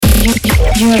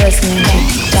You're listening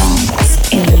to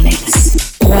Dance in the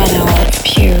Mix. 1 hour of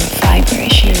pure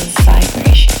vibration,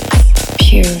 vibration,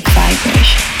 pure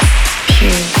vibration,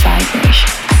 pure vibration.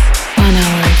 1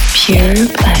 hour of pure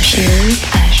pleasure,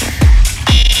 pleasure.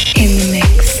 In the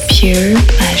mix, pure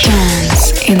pleasure.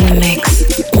 Dance in the mix.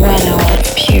 1 hour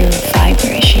of pure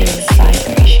vibration,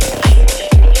 vibration.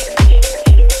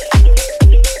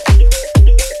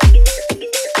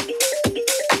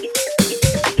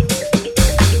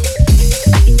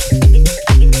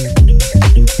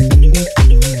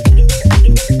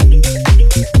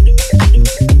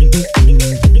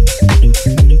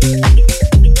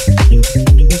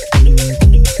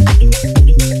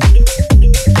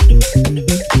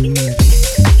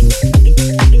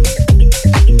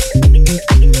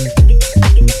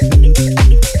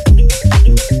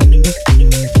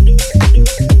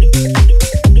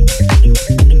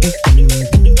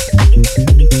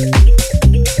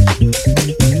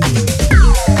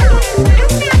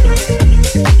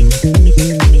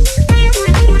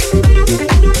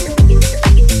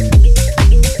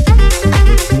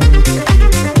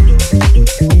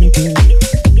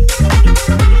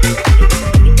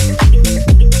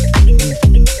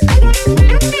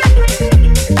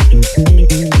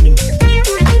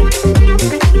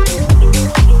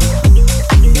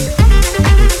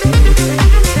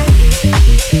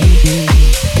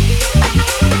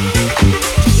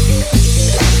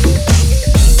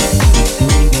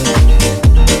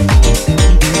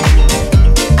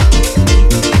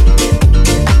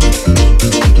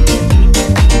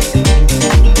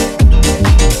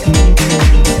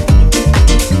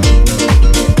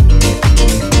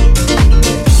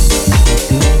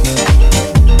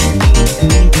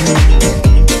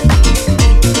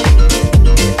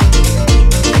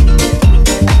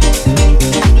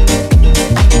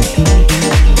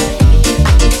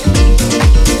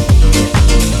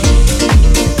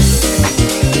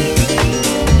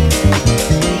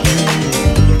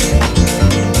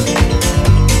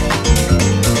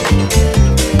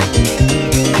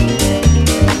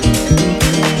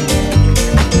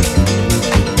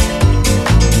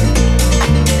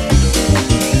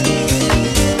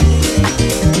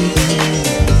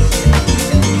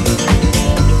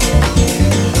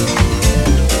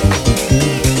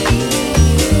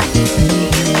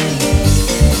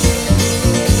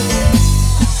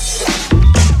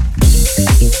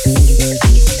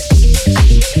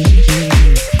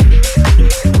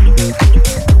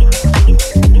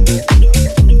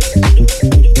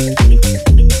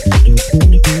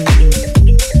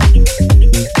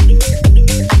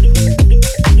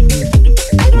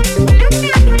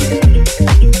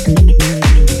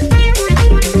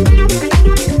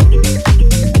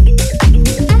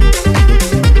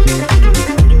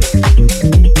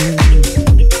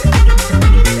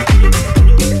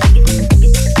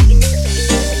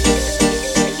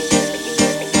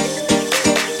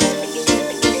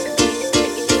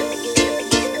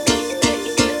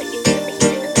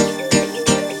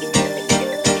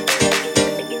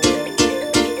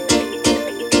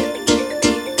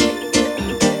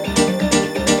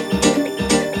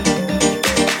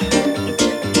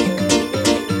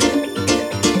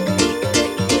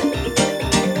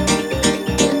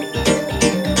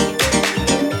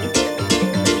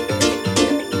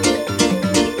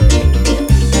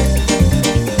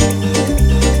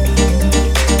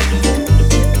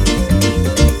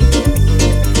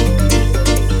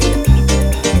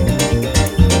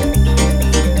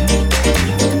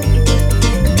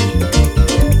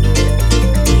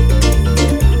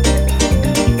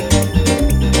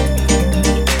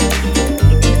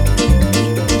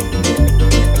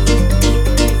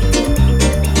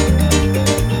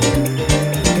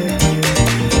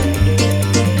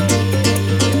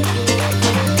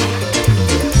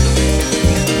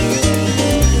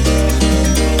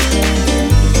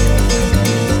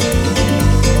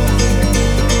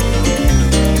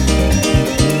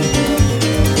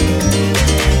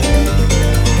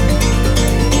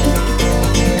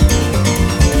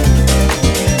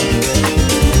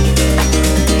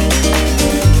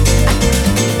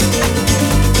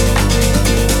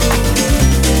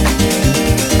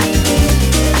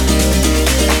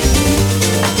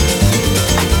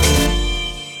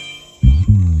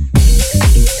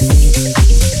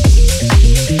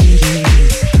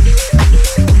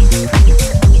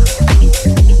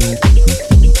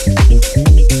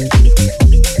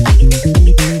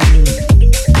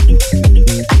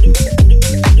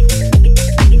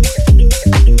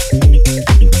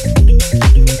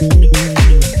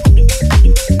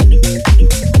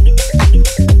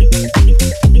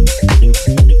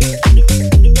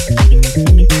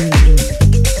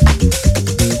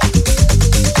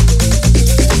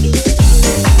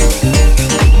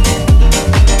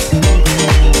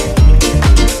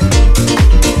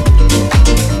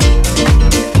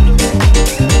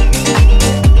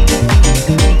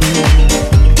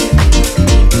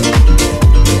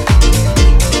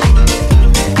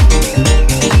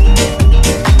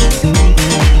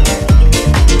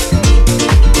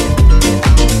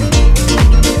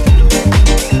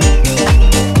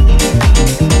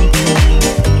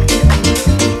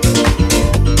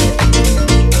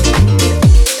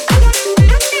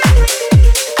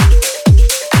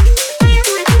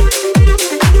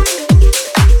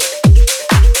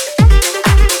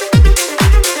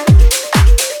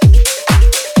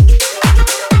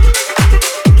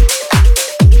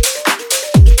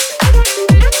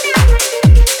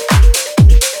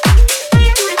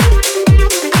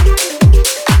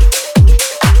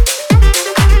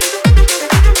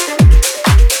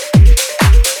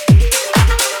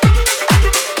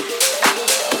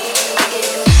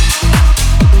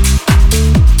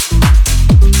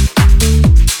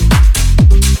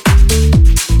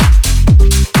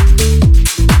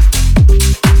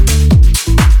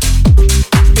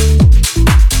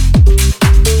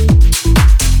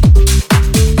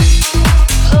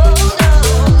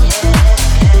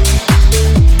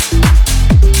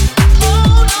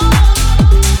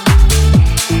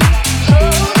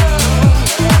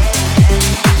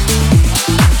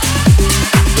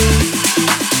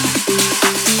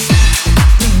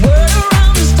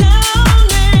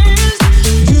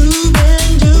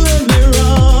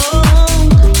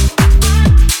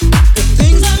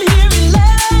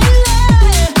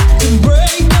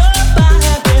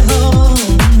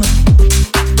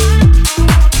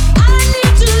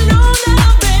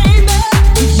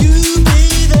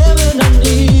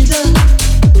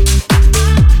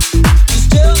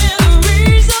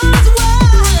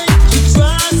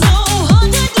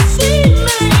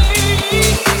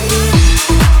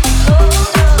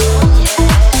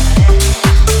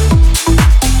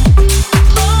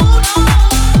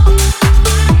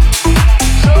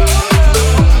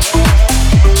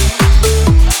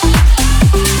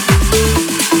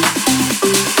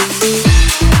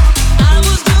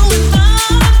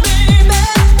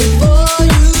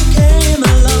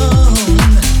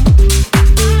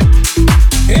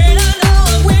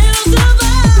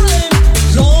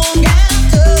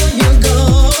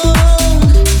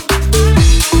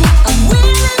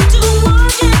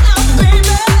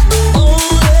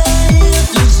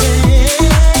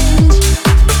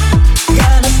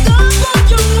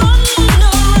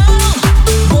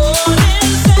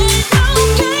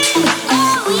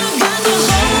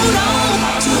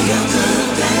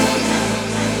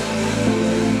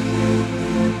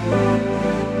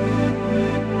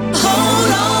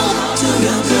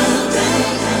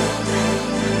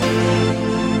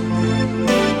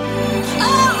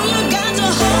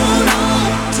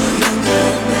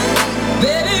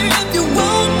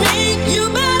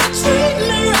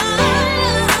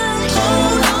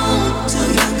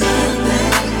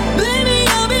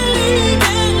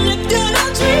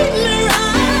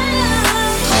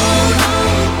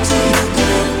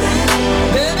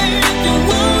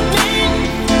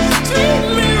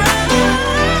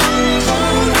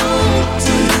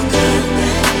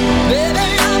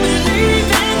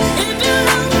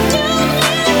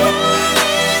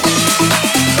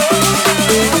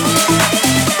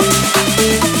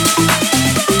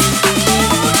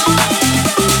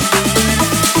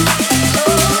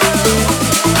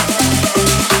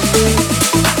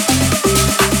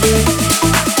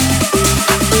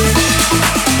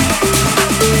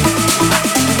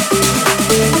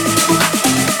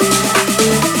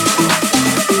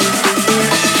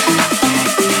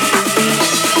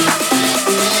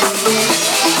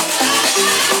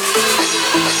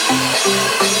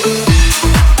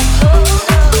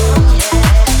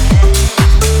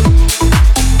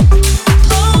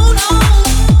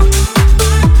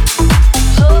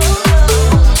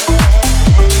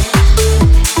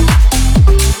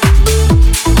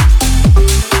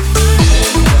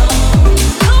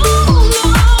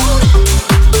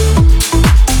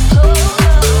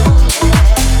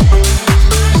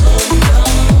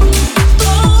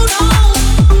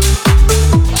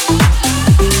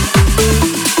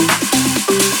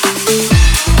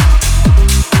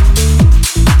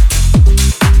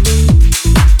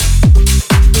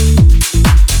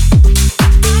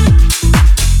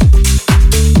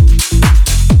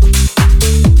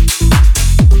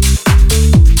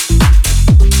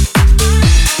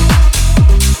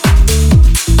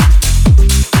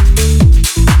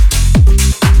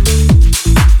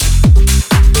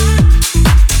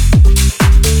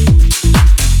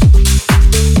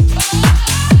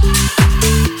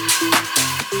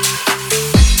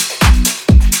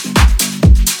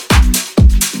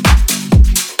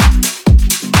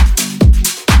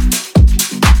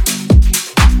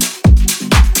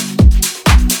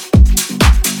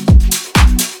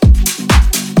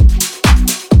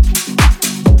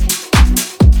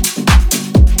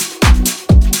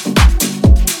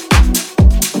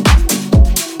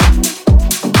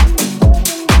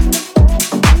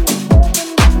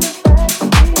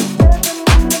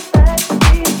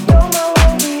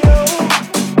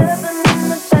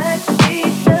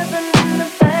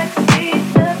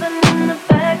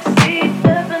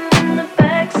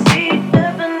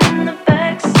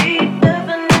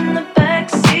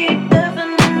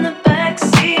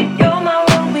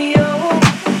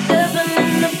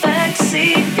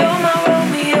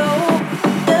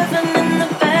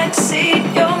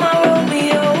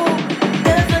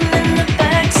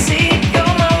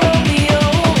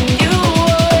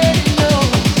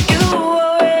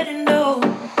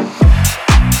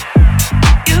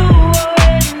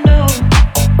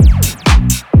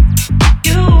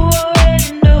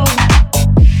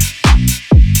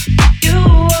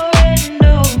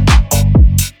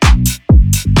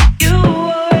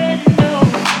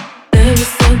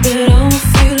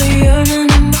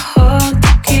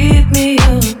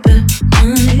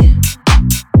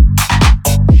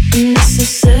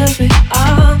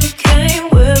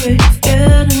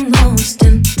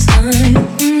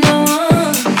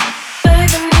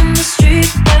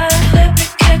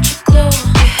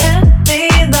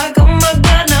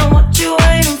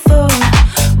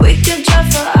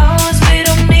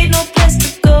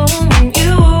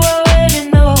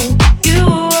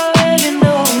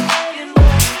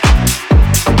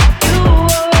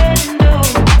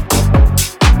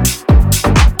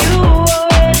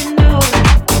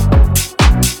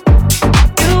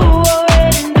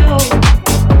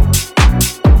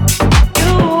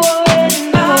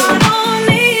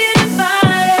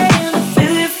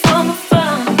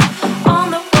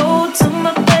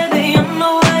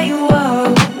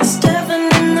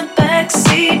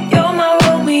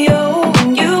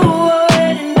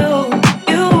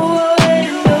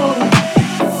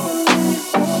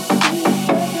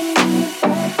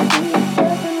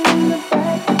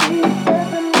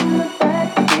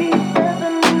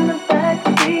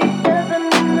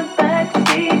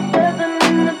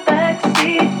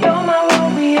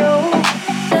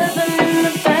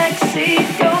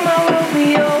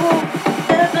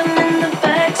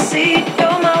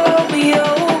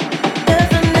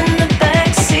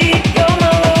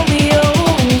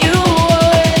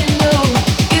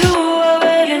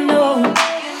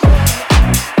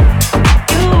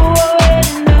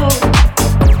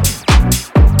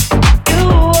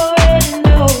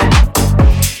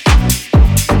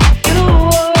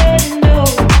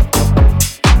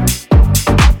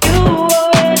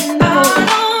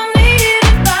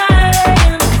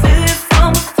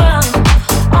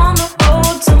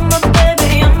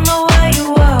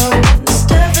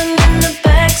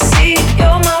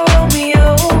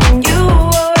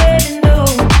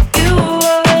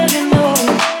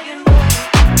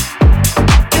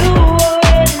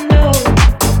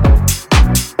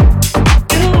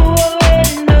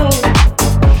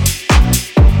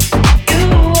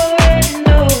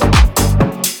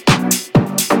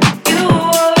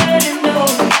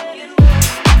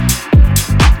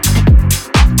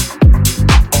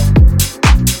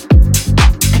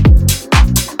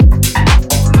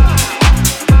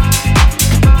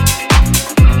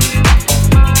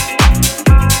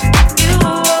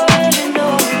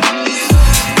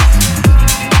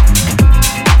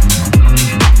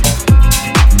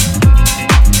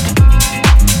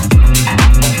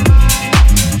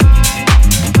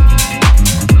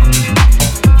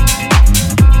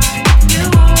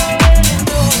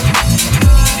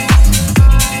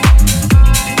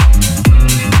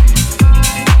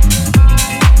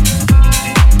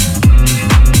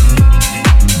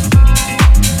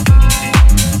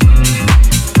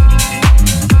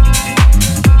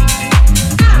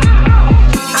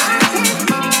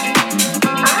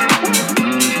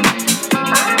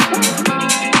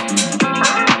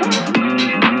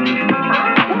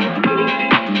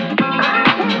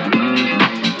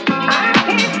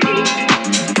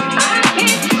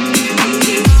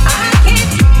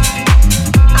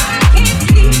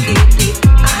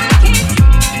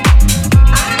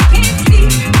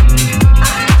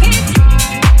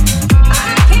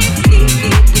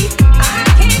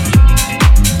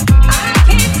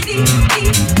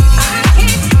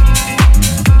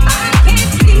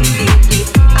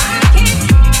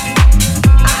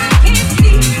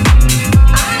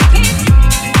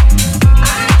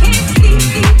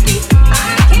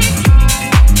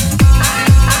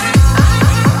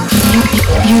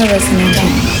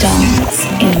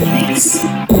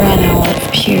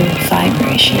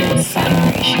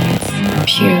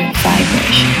 pure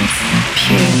vibrations,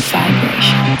 pure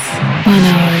vibrations. 1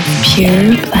 hour of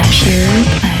pure pleasure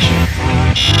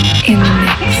in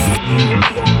the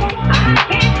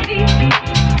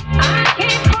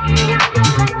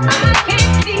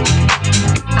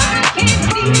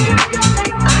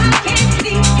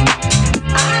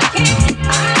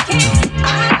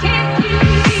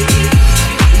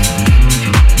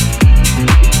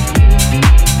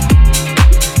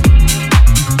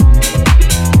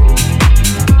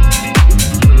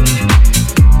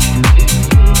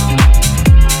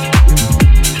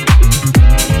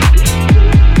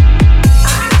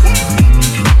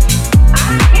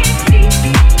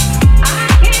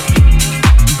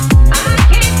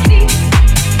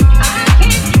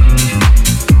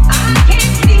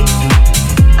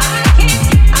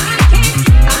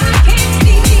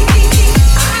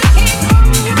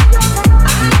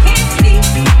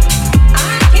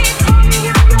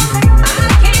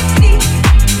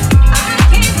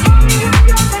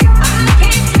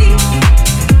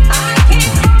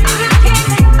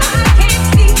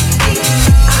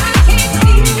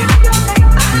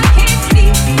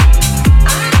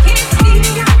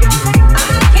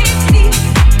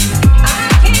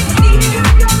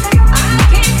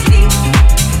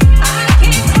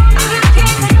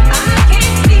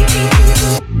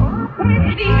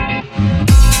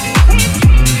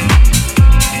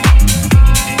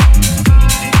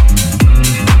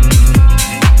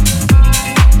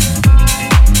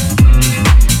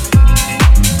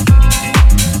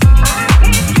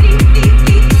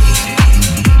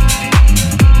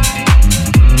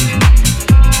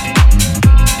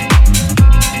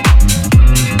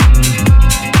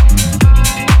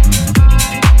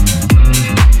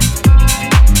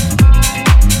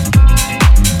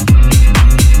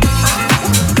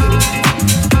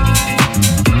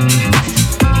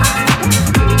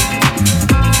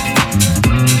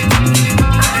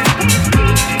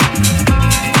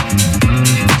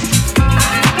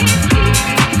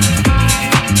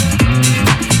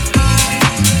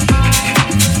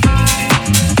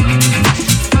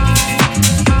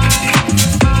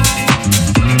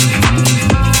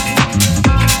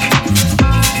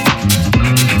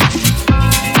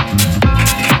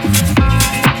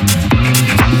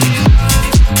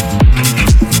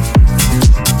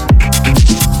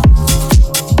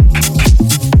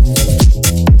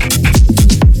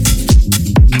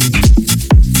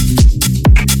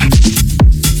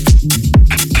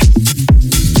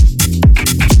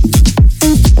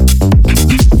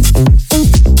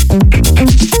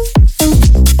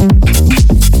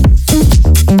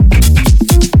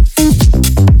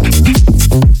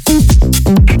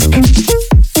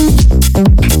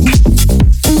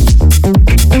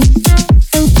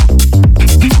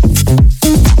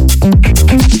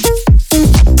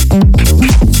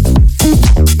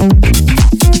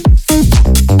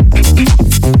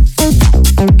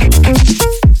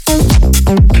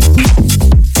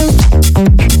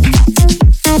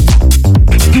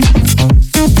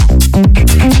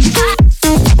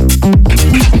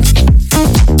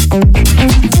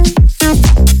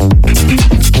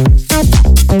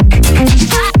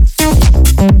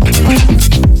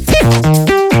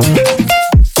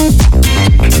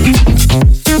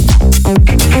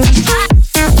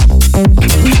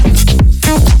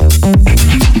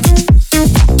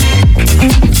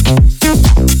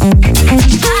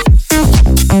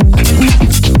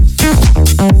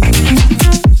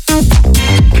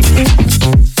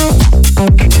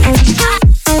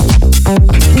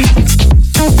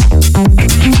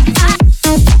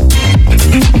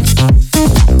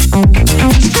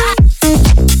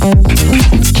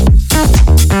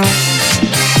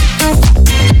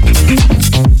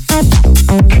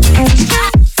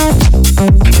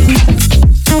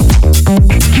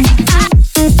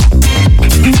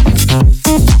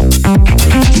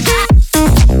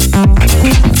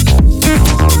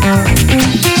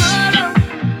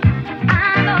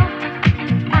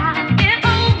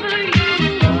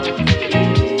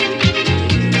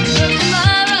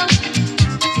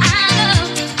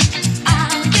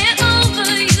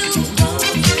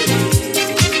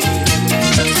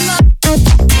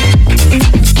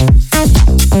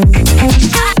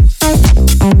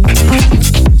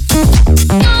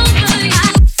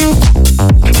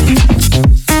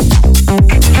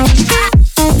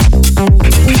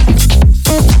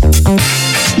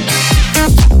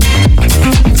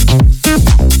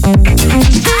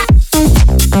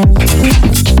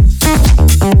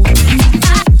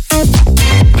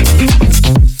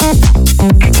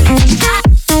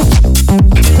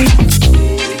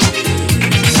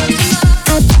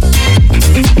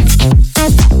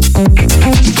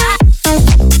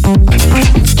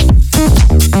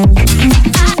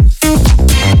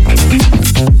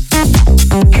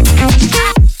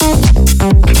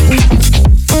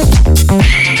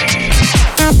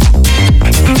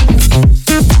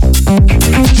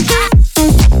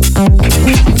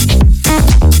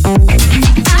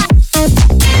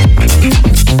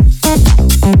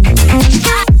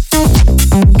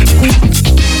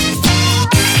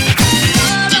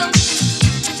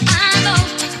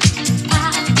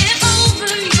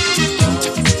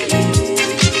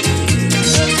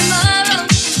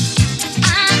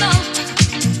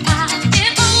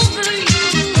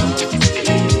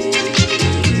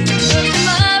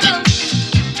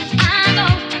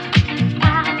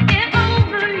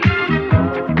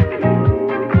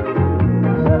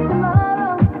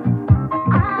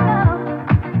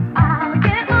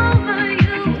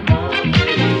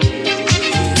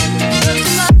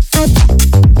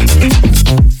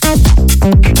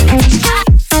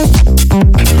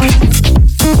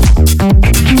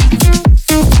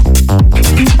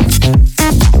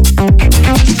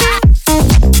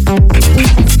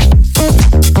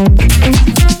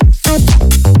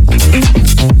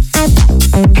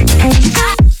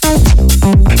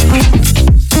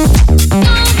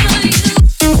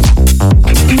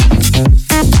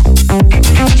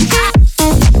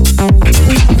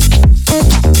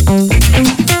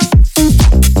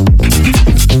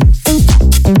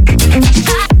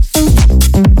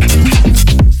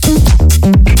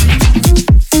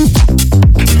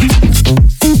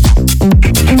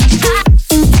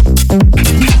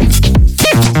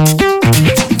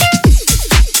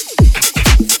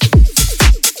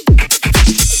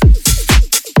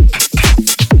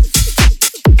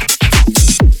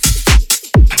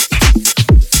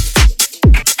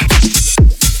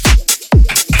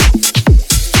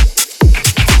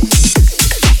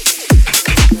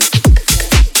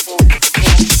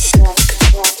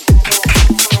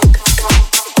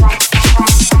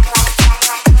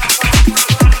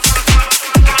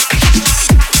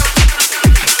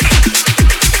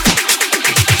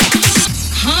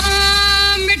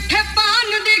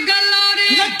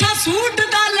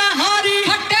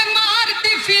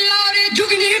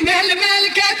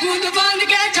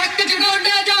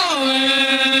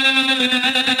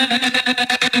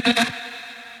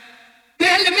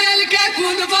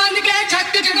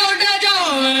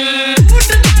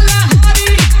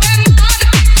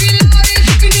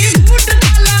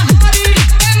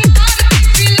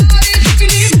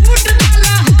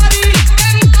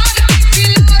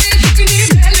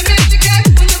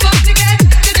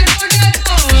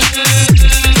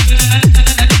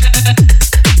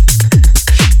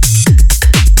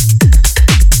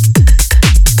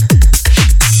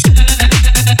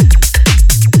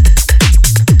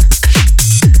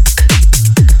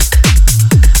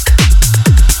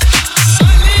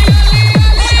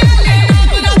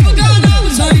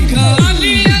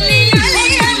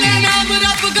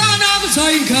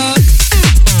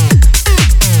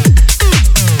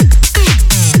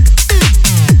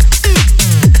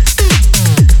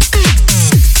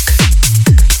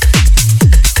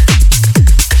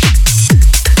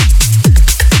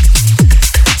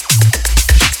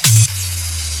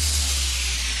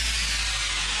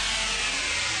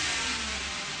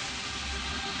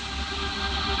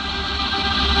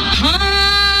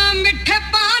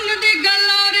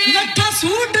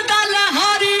suit दा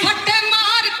लहारी फटे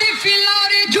मारती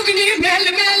Phillauri जुगनी mail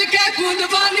mail के कूद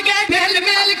बन के mail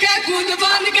mail के कूद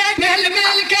बन के मेल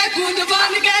मेल के कूद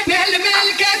बन के मेल मेल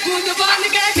के कूद बन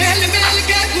के मेल मेल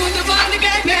के कूद बन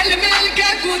के मेल मेल के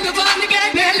कूद बन के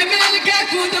मेल मेल के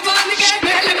कूद बन के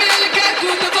मेल मेल के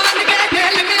कूद बन के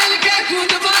मेल मेल के कूद बन के मेल मेल के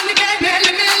कूद बन के मेल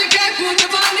मेल के कूद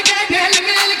बन के मेल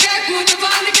मेल के कूद बन के मेल मेल के कूद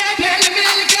बन के मेल मेल के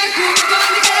कूद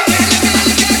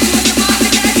बन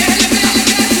के मेल मेल के कूद बन के मेल मेल के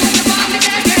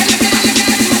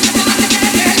कूद बन के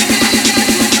मेल मेल के कूद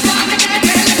बन के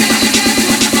मेल मेल के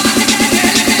कूद बन के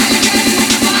मेल मेल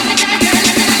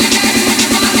के कूद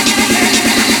बन के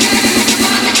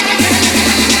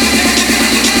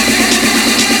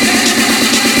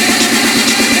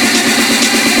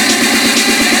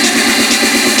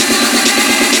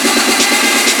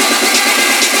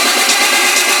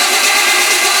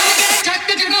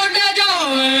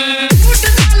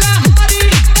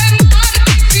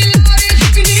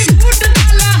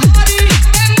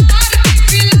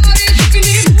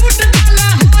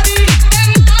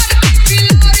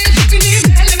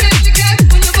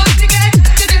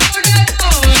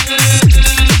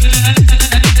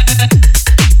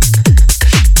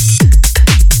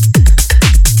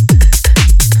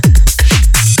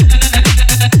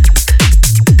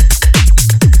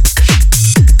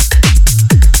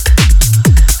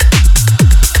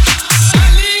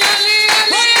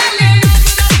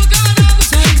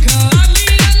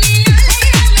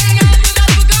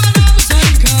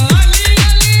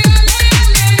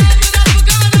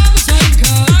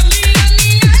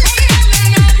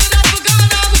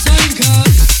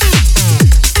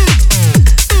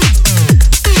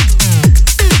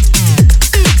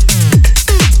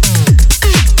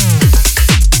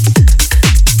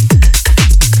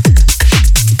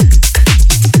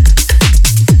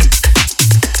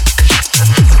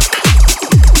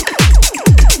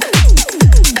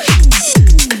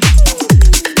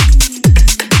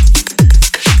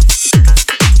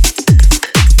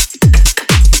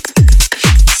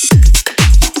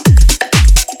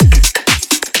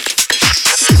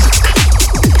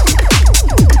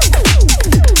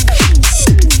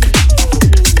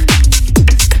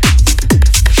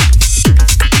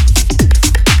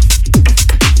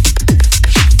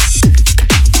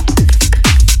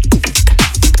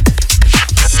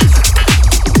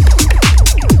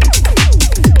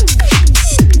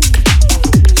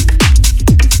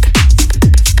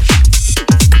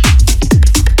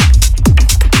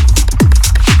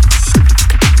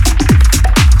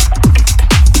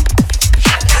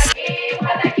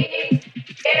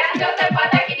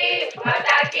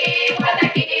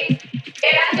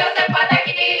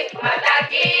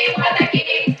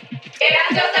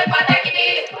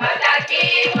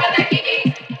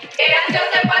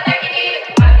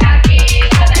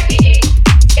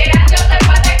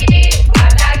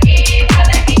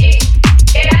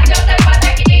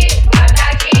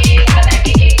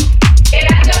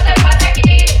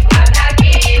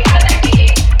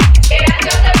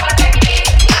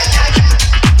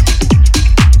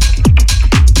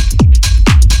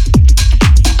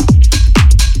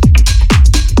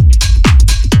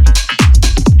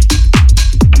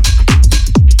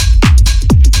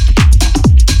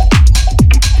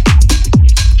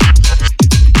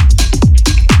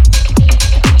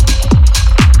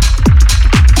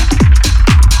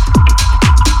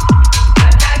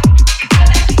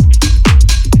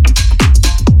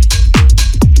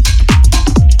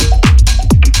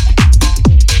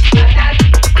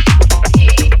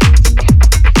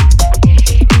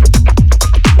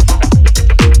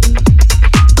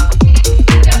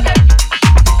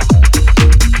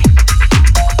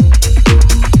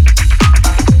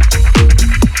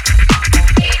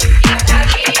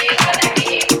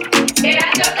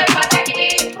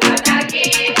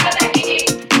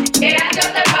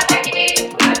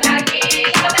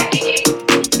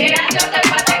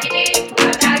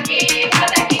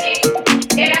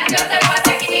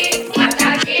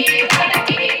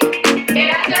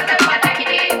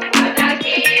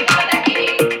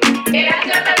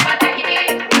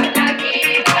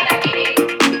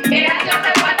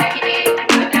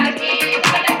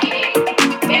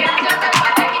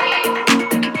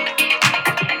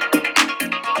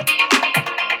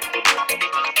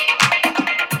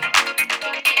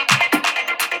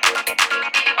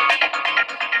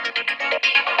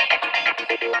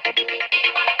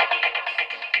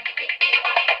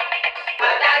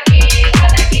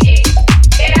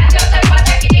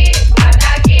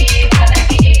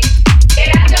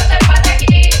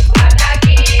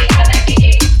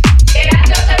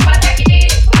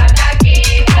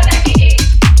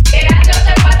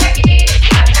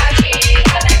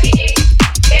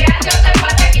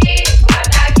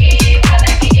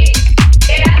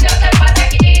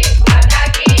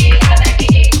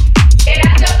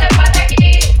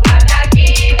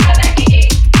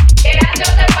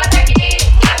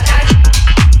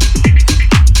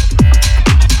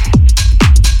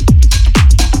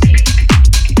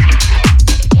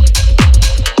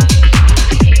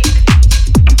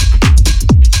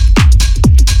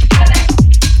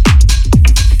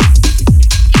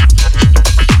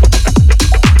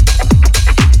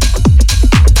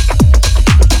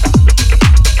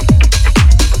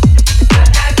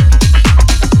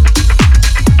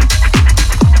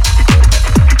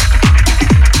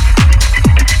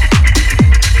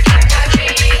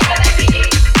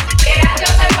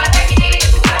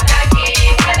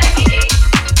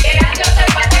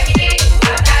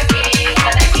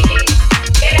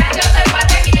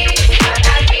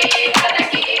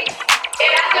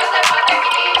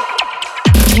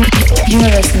You're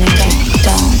listening to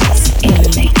Dance in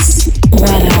the Mix. 1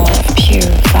 hour of pure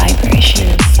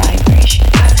vibration, vibration,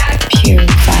 pure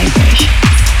vibration,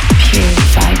 pure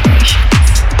vibration.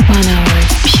 1 hour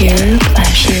of pure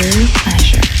pleasure,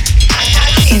 pleasure.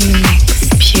 In the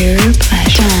mix, pure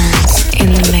pleasure. Dance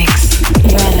in the mix.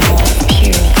 1 hour of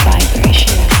pure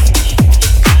vibration.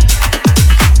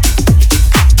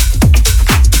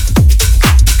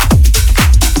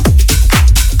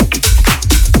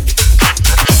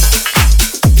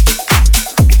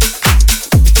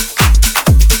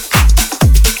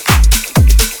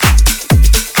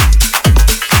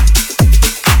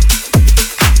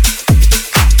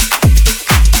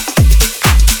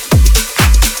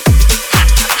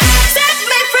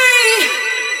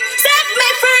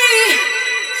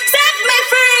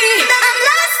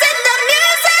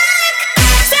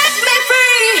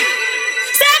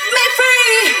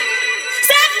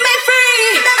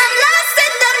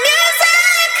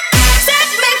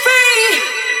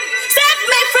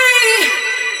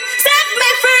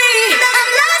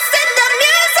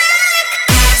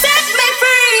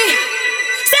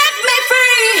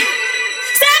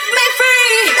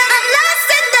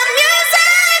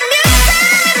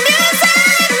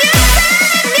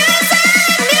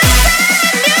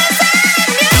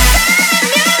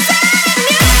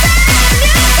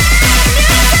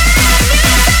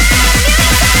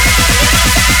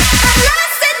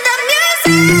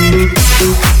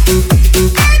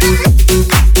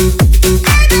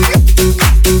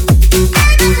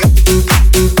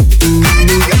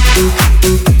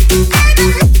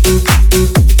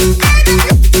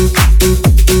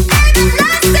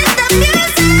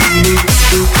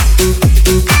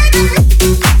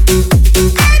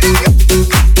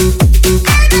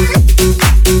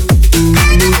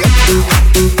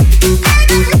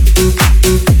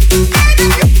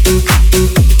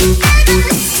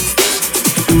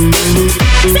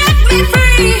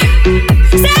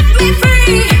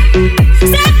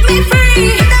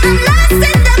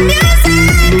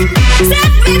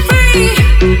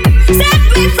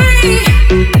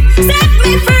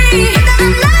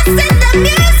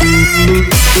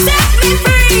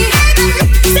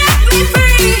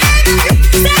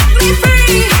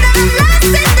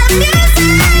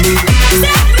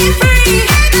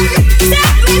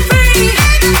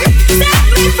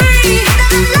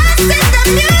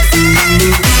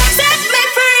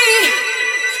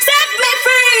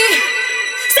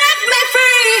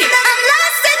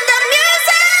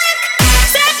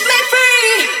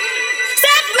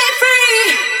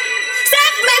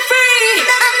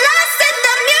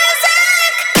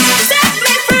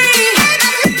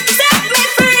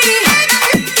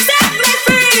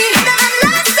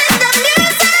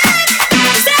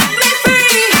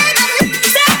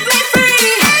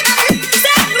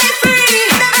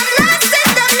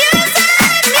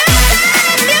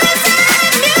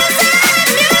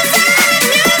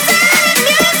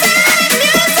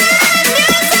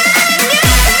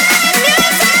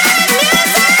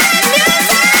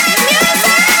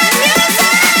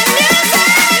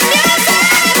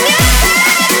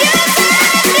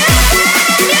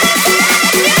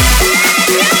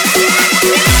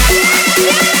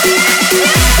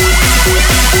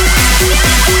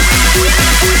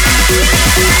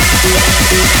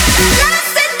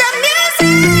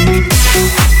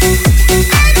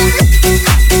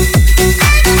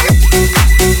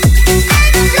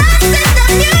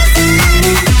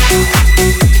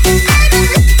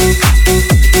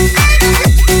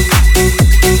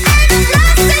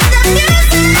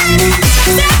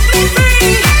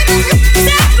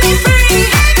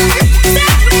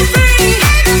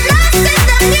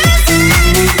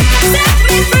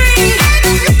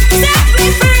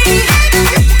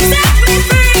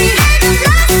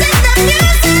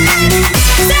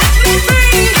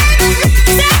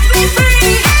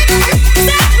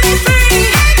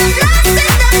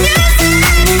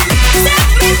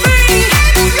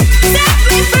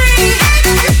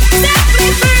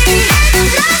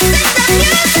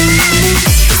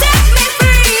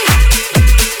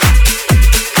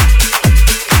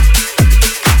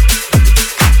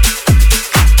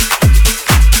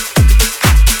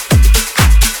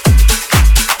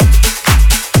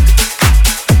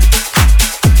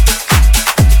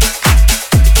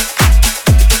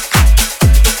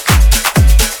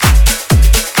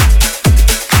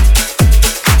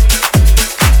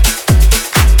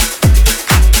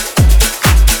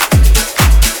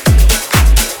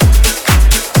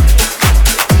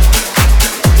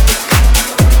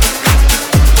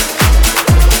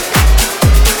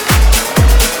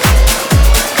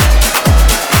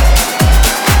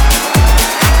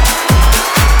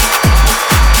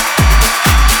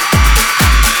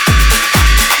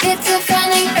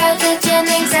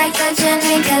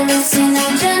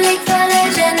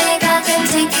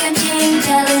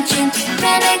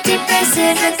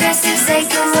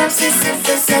 obsessive,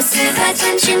 possessive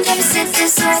attention deficit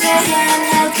disorder.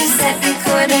 Handheld cassette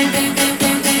recorder.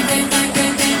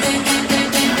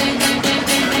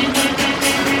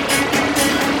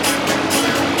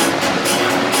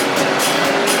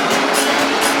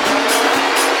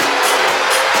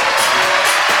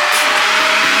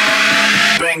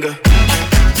 Banger.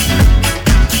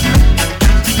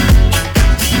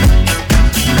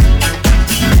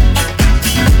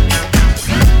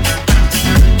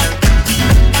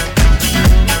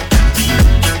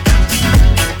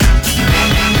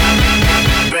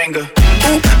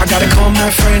 I gotta call my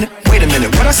friend. Wait a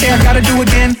minute, what I say I gotta do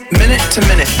again? Minute to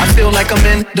minute, I feel like I'm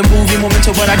in the movie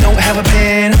Memento, but I don't have a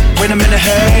pen. Wait a minute,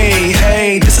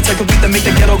 hey, this the type of beat that make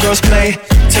the ghetto girls play.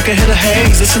 Take a hit of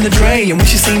haze, listen to Dre, and when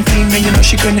she seen P, man, you know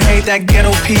she couldn't hate that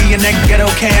ghetto P and that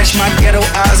ghetto cash. My ghetto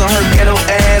eyes on her ghetto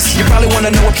ass. You probably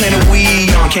wanna know what planet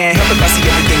we on. Can't help if I see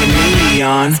everything in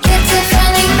neon.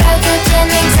 Schizophrenic,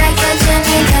 pathogenic,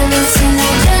 psychogenic,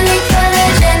 hallucinogenic,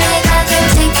 polygenic,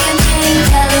 authentic,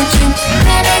 intelligent,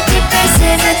 manic,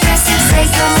 depressive, aggressive,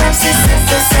 psycho, obsessive,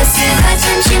 possessive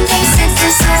attention deficit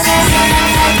disorder.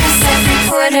 Handheld cassette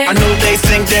recorder. I know they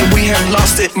think that we have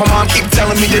lost it. My mom keep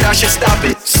telling me that I should stop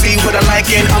it. See what I like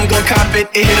and I'm gon' cop it.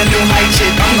 It hit a new height,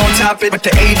 shit, I'm gon' top it. But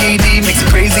the ADD makes it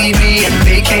crazy me, and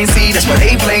they can't see, that's why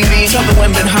they blame me. Tell the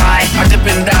women high, I dip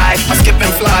and dive, I skip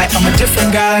and fly, I'm a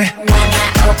different guy. When I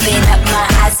open up my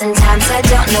eyes, sometimes I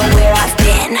don't know where I've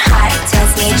been. Heart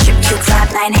tells me trip to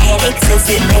cloud9 headaches. Is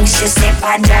it anxious if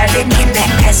I'm driving in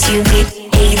that SUV?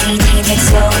 ADD takes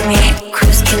over me.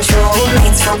 Cruise control,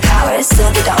 lanes full power, so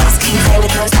the dogs can play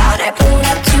with no powder. Pull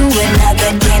up to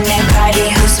another dinner party,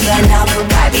 hosted by novel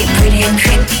Barbie, pretty and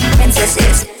cream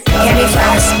princesses. Carry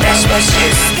flowers, fresh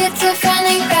bushes.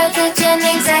 Schizophrenic,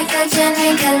 pathogenic,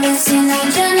 psychogenic,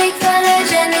 hallucinogenic,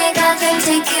 polygenic,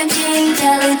 authentic,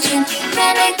 intelligent,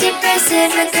 manic,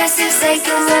 depressive, aggressive,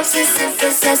 psycho, obsessive,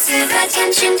 possessive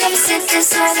attention deficit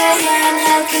disorder.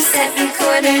 Handheld cassette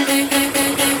recorder.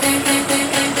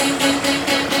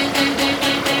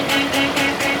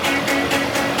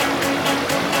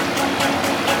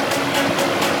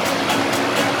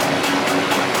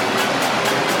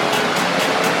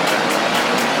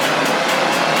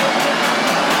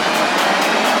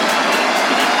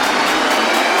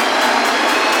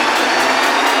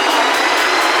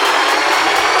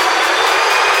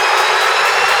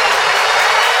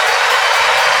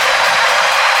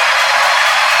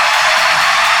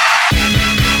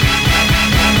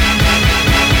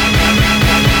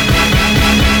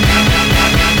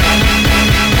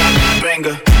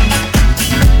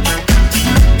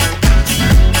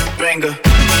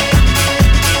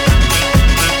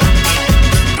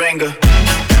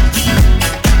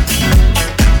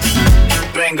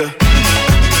 Banger.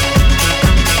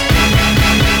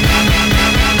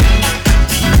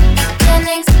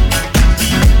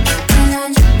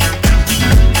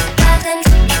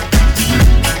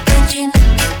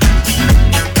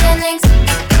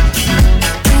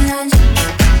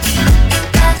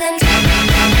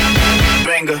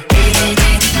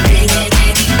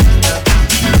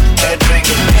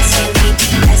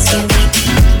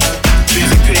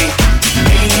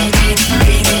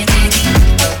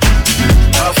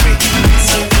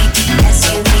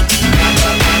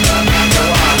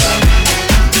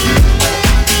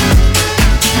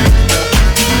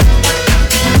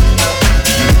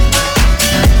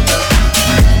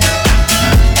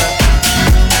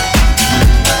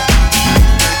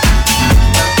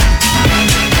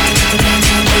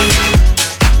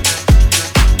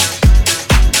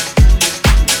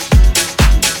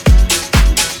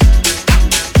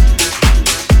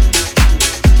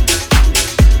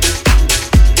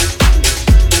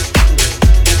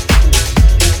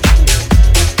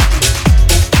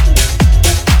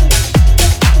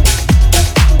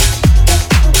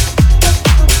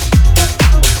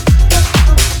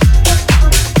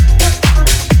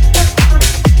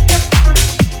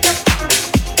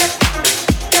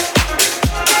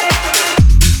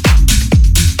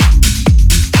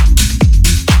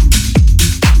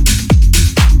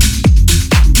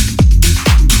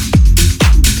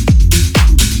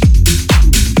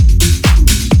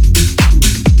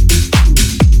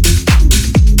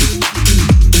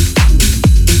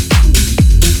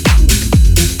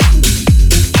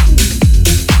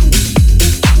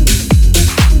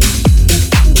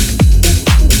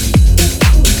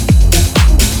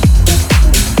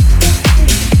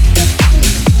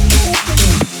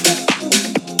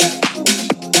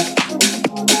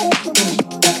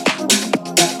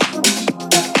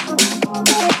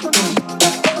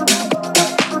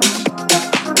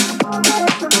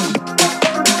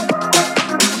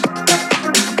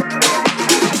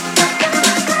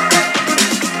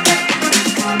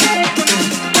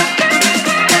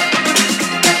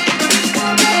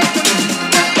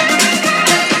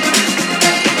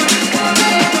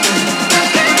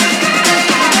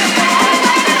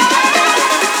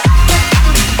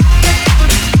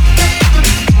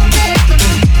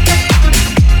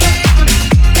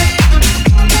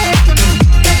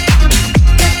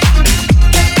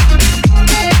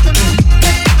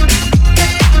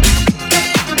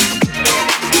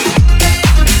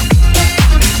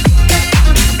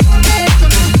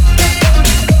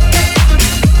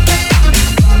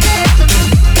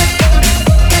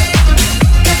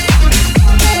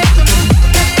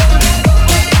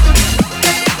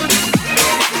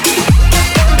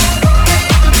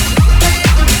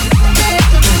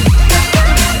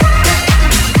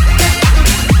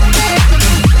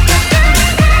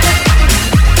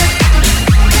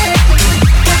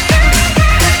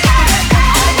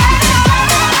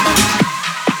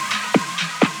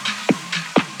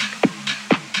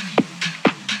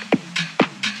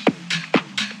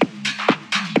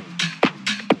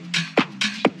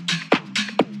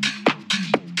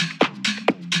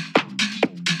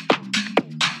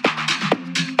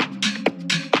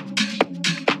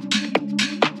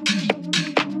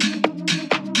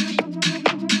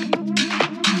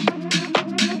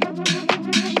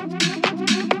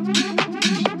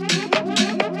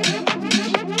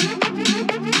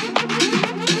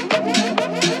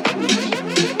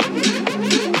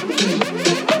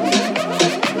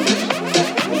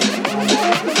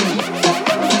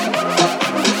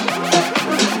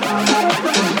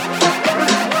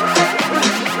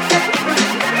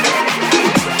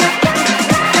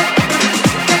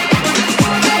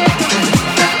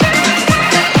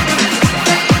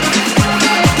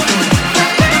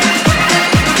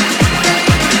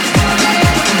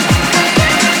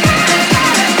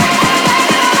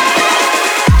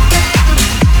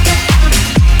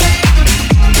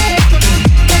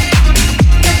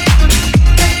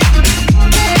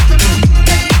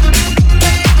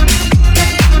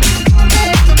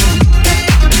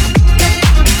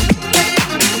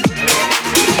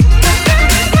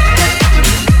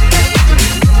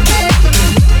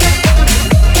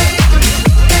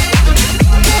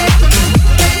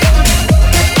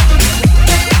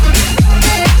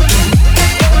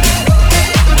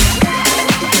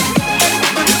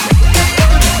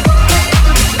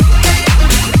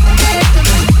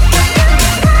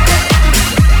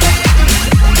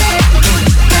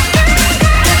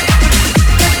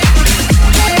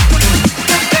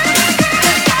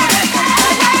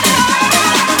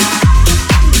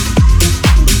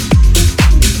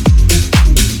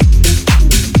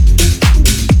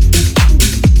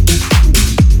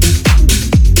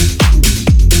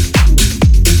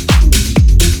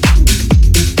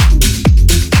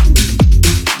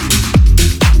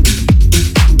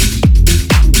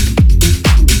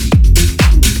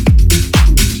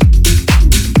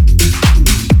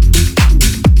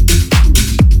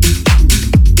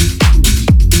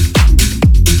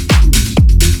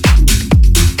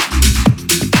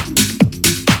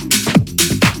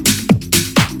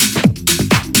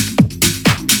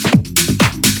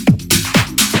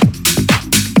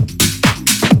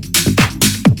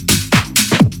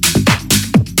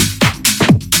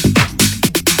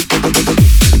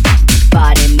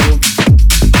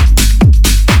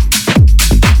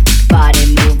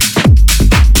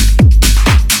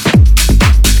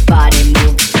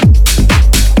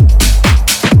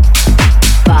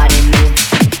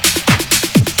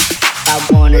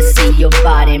 your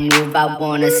body move. I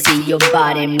wanna see your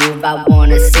body move. I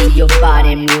wanna see your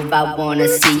body move. I wanna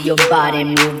see your body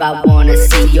move. I wanna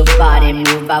see your body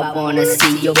move. I wanna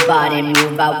see your body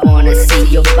move. I wanna see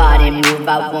your body move.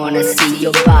 I wanna see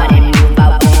your body move.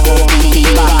 I wanna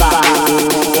see your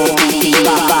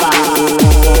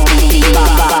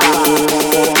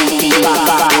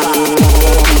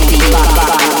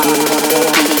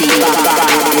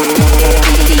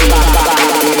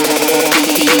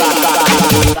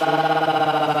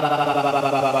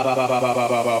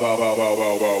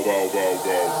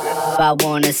I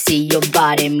wanna see your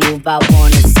body move. I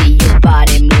wanna see your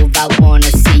body move. I wanna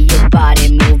see your body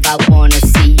move. I wanna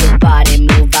see your body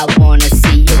move. I wanna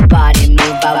see your body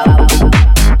move. I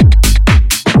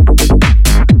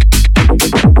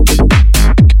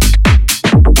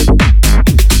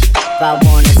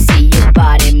wanna see your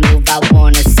body move. I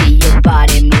wanna see your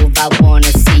body move. I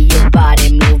wanna see your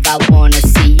body move. I wanna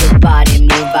see your body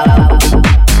move.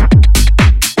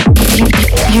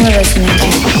 You're listening to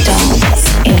Dance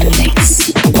in the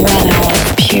Mix. 1 hour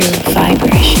of pure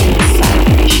vibration, pure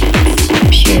vibration,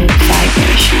 pure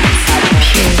vibration. I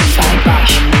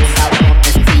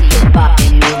wanna see your body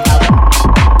move.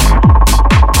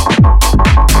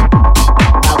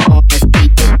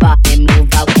 I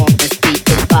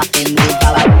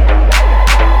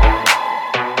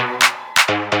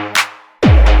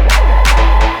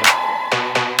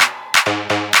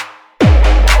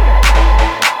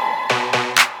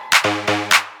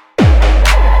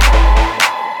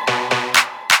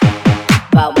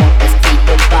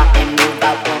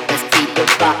wanna see your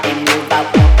body move.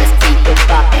 I wanna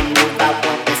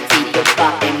see your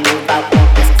body move. I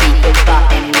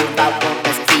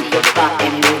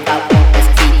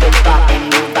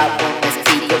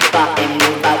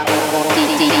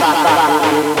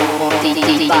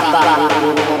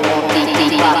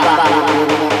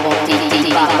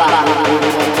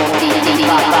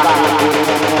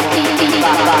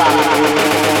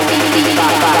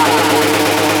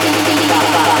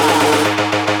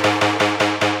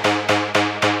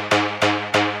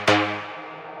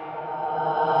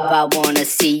wanna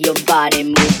see your body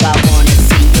move. I wanna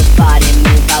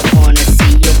see your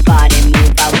body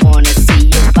move. I wanna see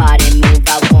your body move. I wanna see your body move. I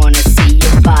wanna see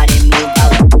your body move.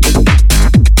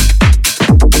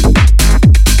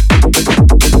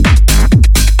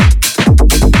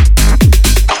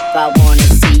 I wanna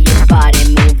see your body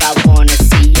move. I wanna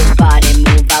see your body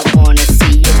move. I wanna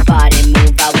see your body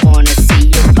move. I wanna see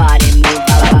your body move. I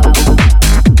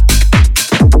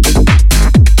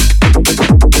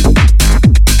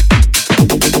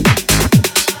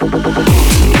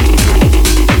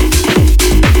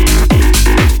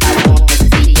wanna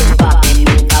see your body.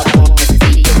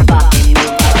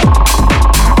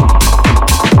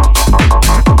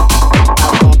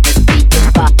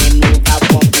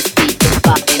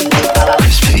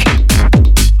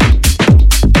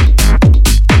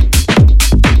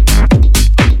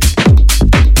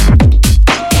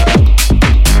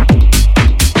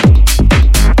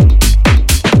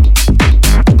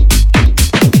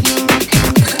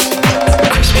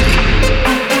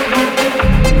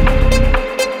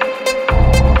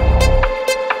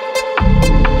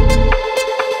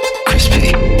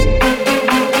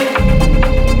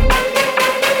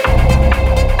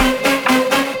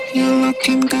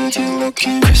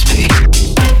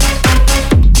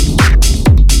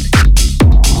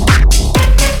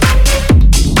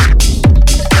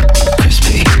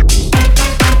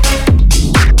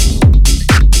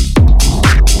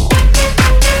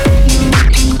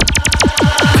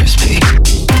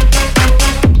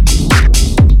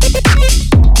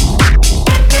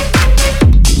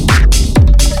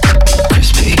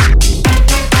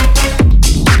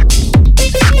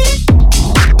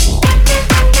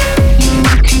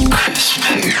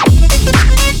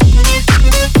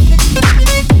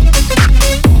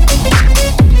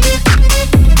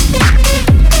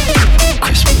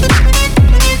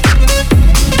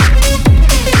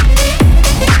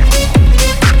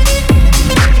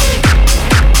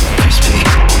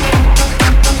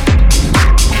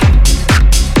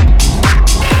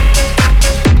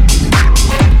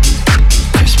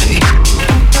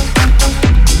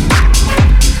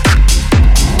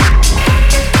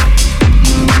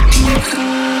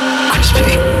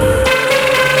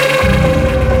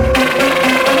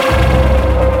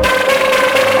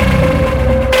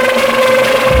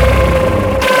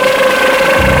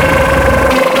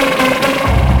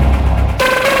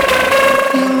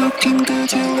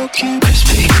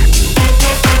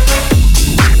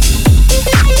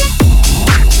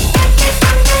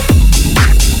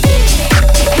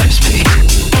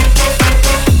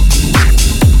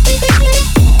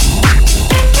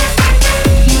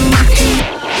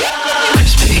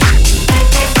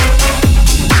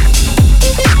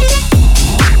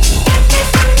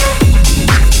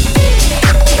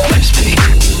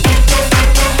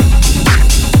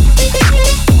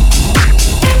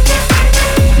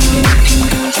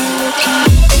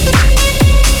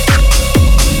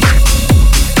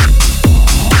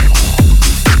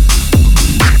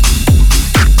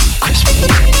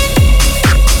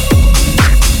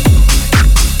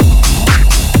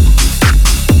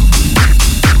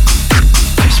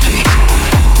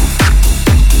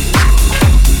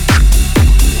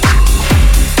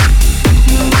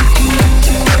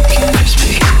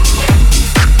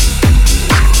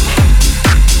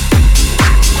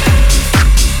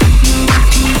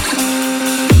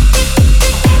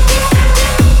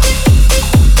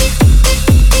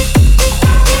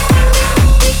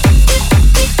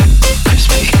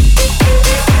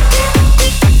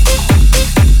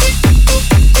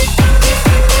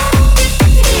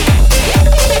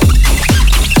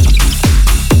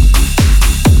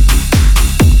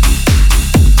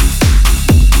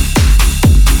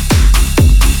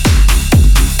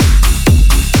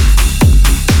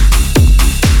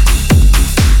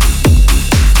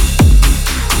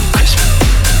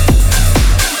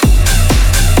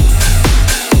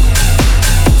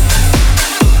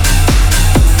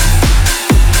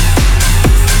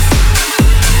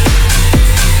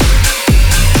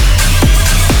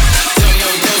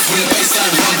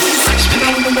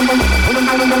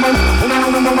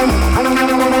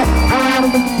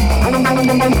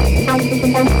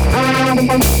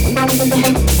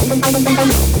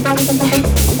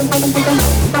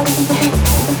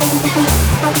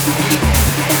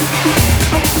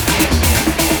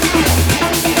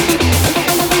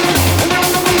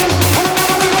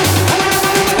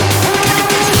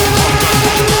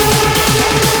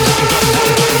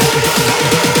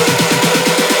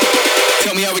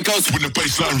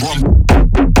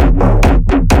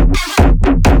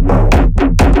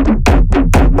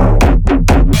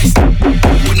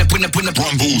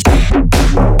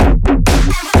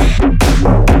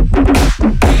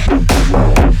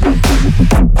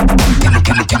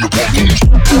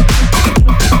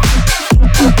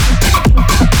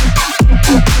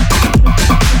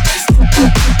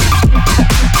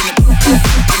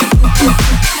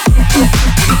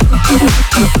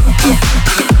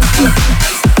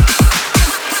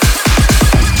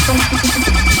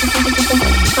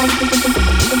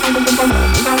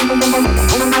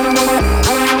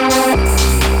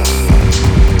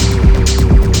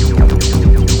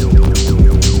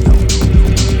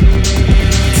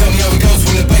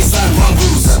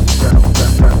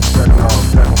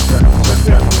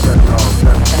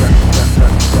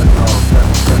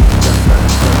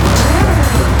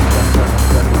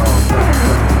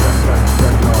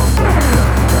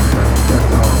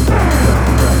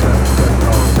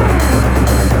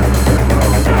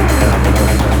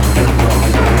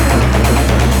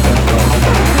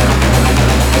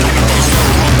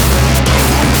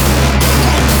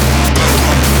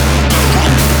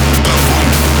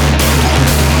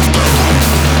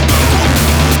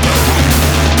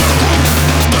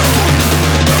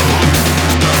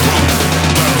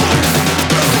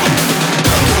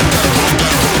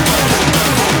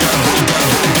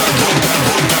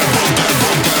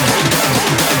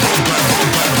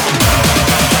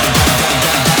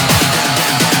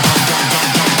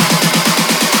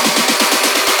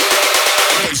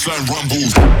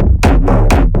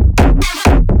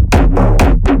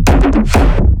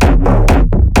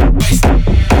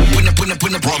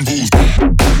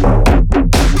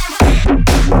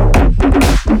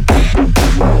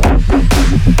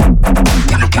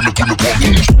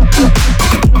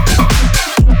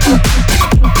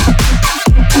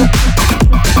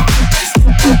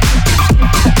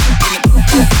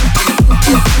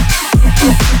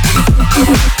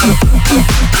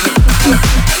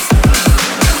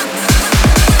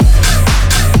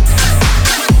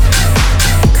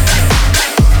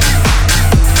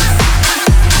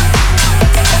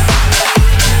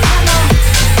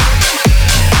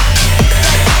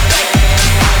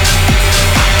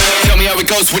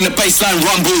 When the bassline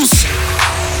rumbles.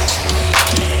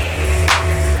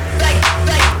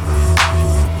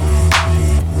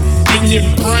 In your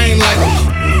brain like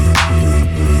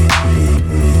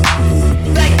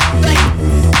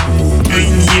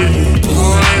in your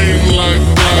brain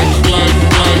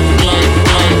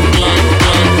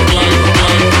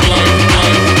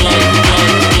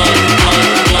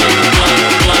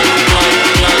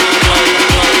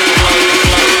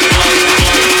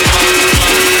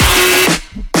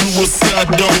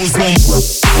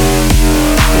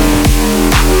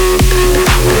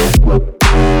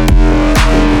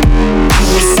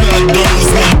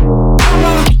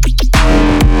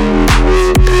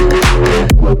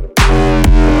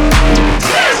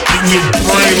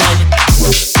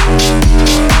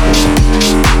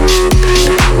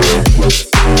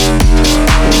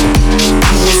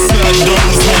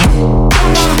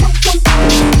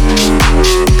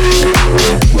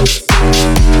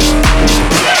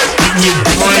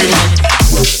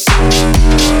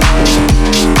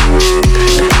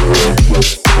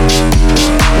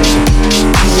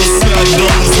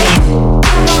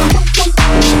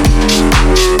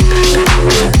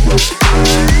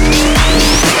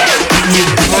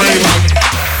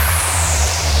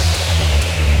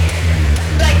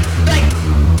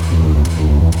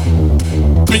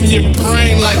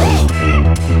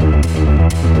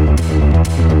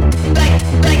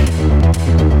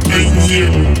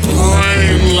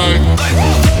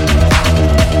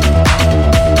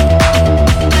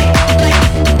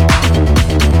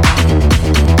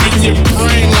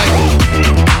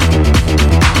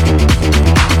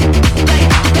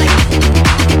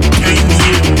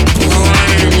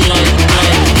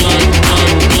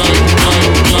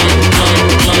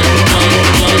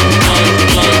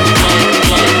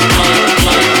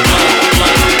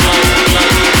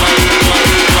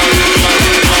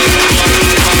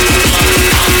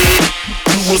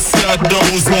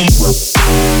those ones.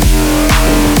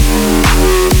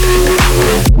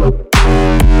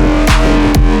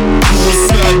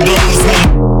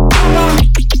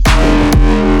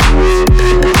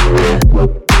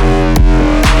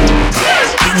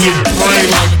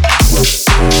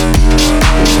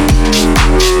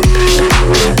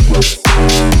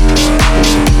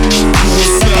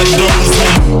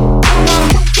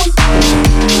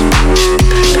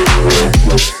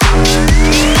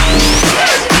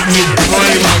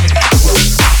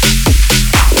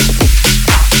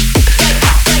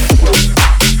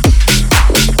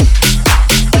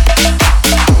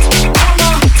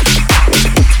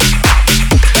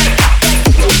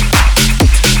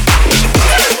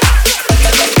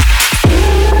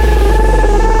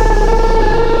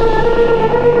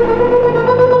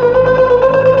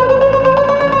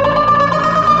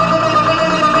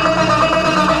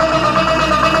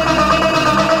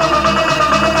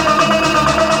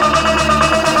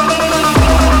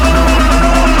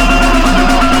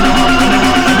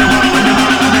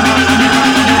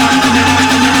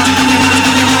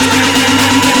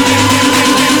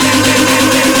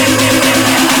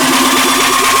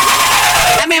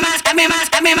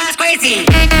 más crazy.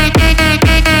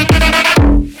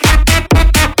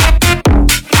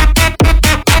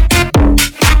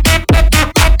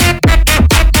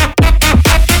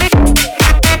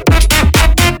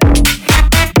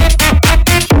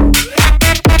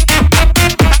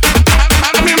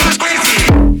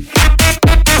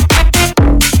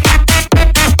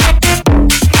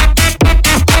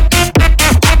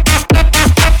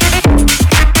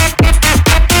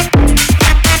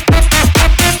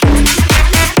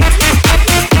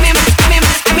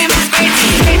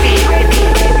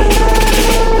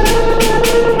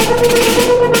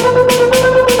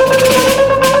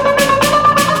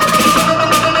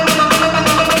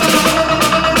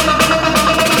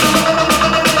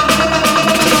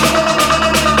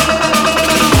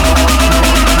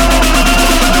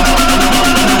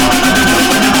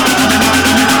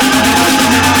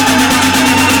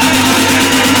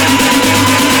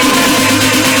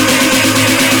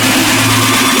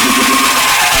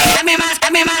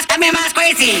 Dame más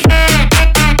crazy.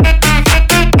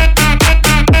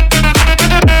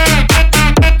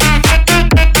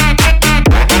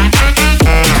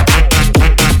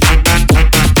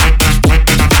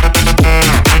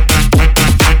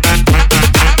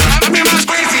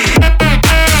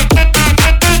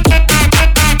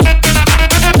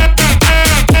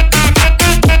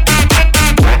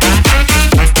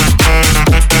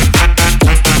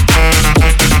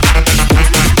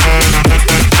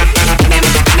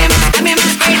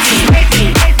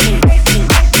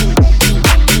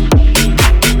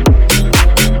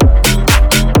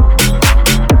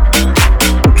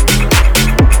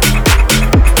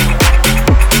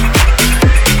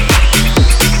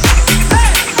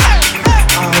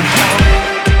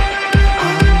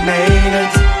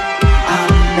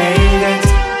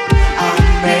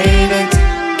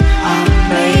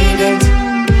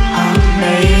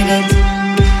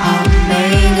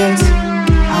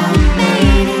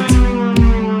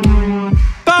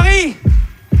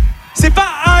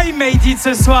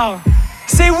 Ce soir,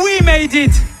 c'est We Made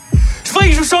It. Je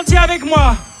voudrais que vous chantiez avec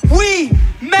moi. We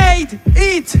made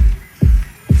it.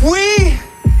 We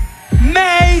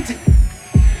made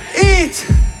it.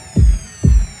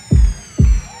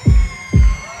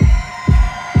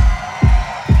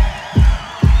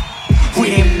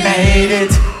 We made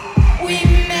it. We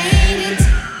made it.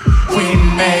 We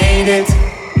made it.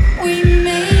 We made it.